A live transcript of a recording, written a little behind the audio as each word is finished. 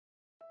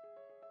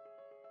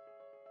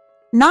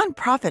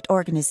Nonprofit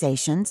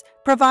organizations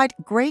provide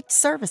great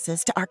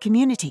services to our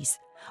communities.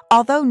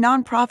 Although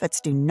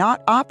nonprofits do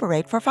not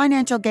operate for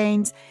financial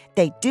gains,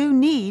 they do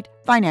need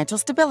financial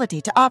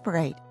stability to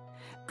operate.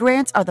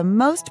 Grants are the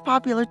most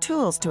popular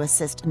tools to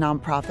assist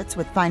nonprofits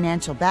with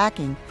financial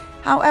backing.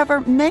 However,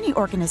 many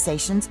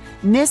organizations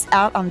miss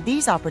out on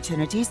these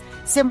opportunities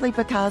simply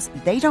because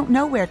they don't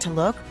know where to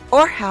look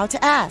or how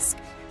to ask.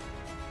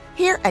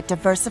 Here at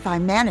Diversify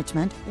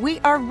Management, we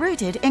are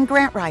rooted in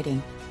grant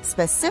writing,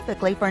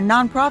 specifically for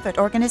nonprofit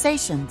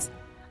organizations.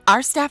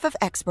 Our staff of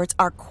experts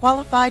are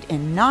qualified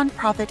in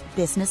nonprofit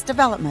business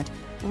development,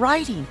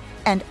 writing,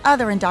 and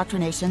other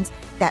indoctrinations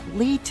that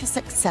lead to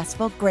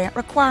successful grant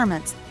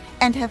requirements,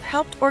 and have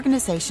helped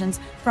organizations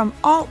from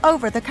all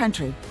over the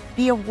country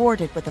be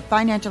awarded with the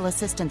financial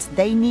assistance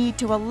they need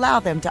to allow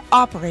them to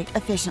operate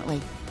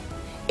efficiently.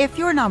 If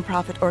your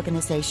nonprofit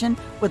organization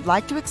would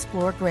like to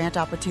explore grant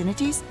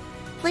opportunities,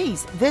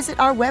 please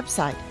visit our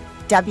website,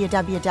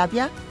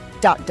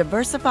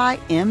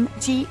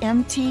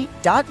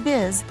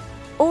 www.diversifymgmt.biz,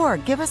 or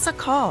give us a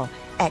call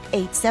at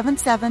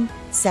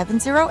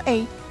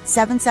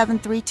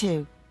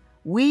 877-708-7732.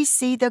 We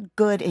see the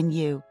good in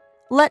you.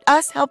 Let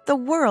us help the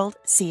world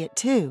see it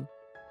too.